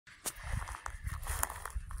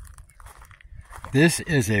This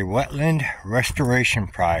is a wetland restoration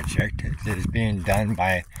project that is being done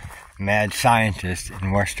by mad scientists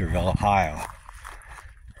in Westerville, Ohio.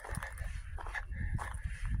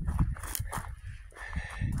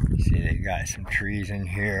 See, they got some trees in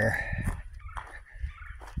here.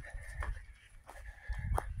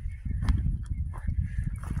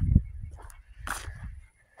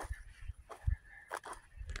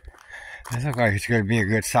 This looks like it's going to be a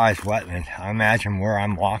good sized wetland. I imagine where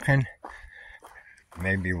I'm walking,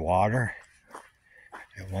 maybe water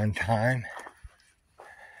at one time.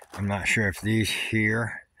 I'm not sure if these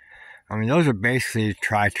here, I mean, those are basically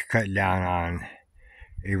tried to cut down on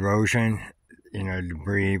erosion, you know,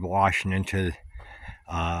 debris washing into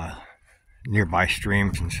nearby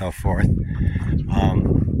streams and so forth.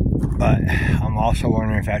 But I'm also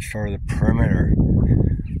wondering if that's sort of the perimeter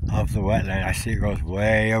of the wetland. I see it goes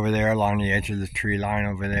way over there along the edge of the tree line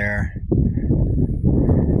over there.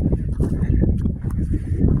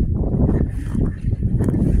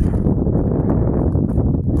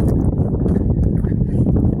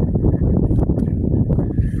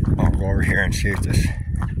 I'll go over here and see if this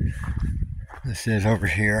is over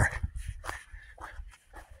here.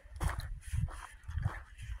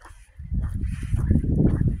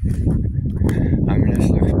 I mean, this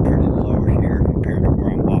looks pretty low here compared to where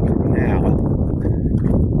I'm walking now.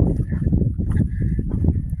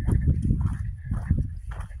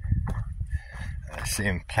 I see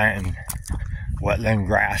them planting wetland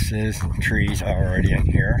grasses and trees already in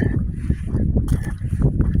here.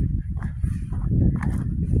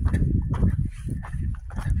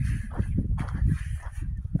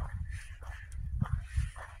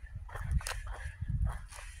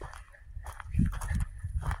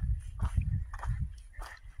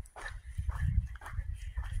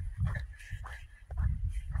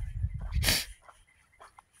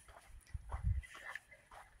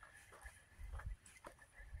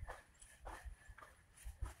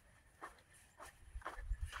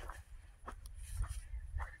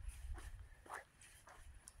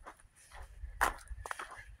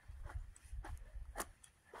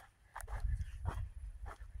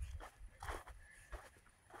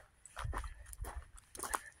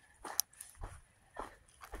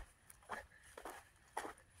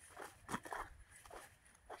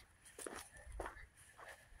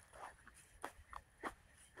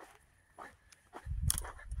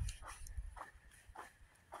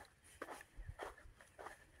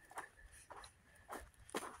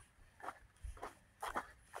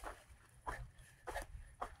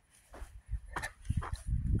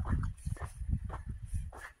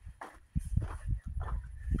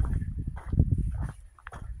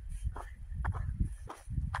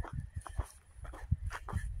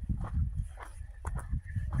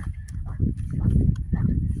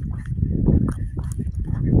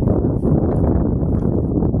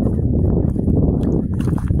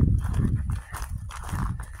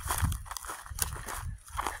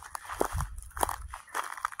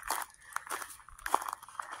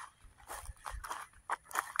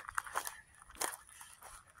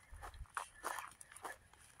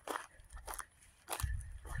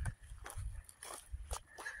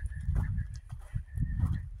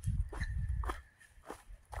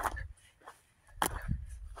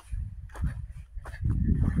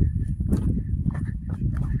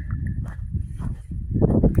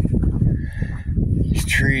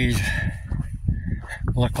 Trees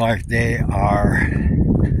look like they are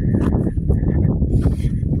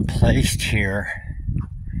placed here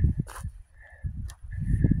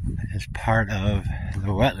as part of the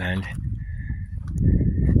wetland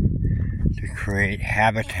to create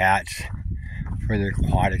habitats for the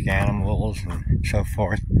aquatic animals and so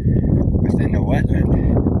forth within the wetland.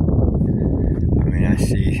 I mean, I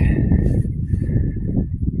see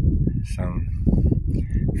some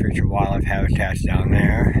future wildlife habitats down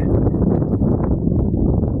there.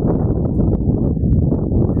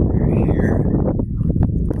 Right here.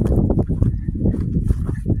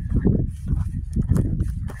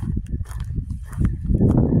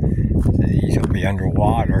 So these will be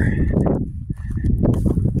underwater.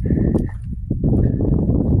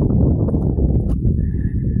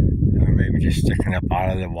 Or maybe just sticking up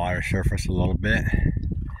out of the water surface a little bit.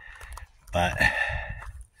 But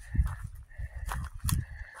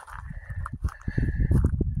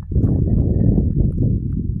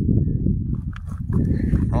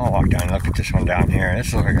I'll walk down and look at this one down here.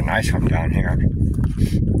 This looks like a nice one down here.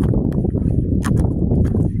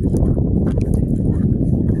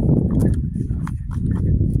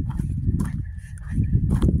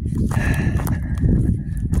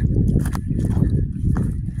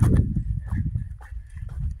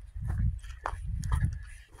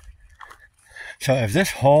 So if this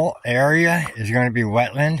whole area is going to be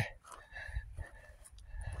wetland,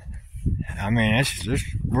 I mean,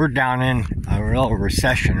 we're down in a real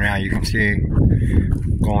recession now. You can see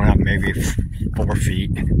going up maybe 4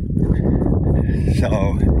 feet.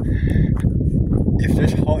 So if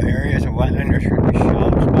this whole area is a wetland, there's going to be shallow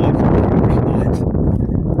spots and deeper spots.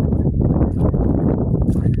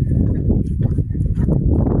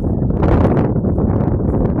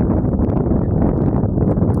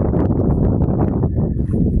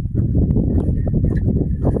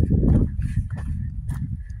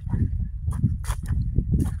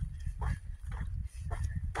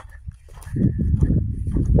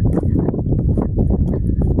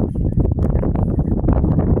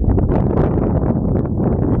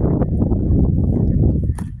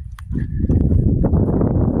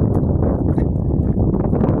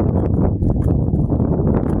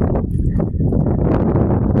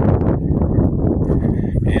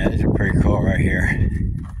 Yeah, these are pretty cool right here.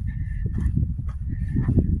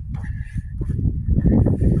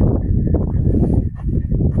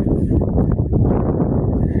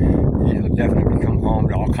 These will definitely become home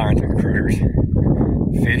to all kinds of critters.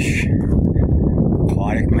 Fish,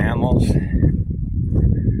 aquatic mammals. I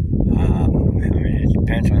mean, it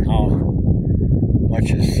depends on how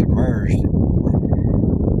much is submerged.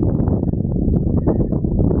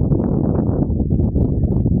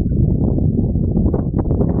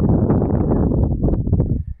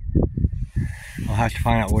 I'll have to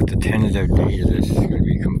find out what the tentative date of this is going to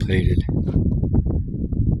be completed.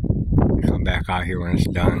 Come back out here when it's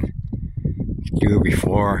done. Do a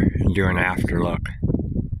before and do an after look.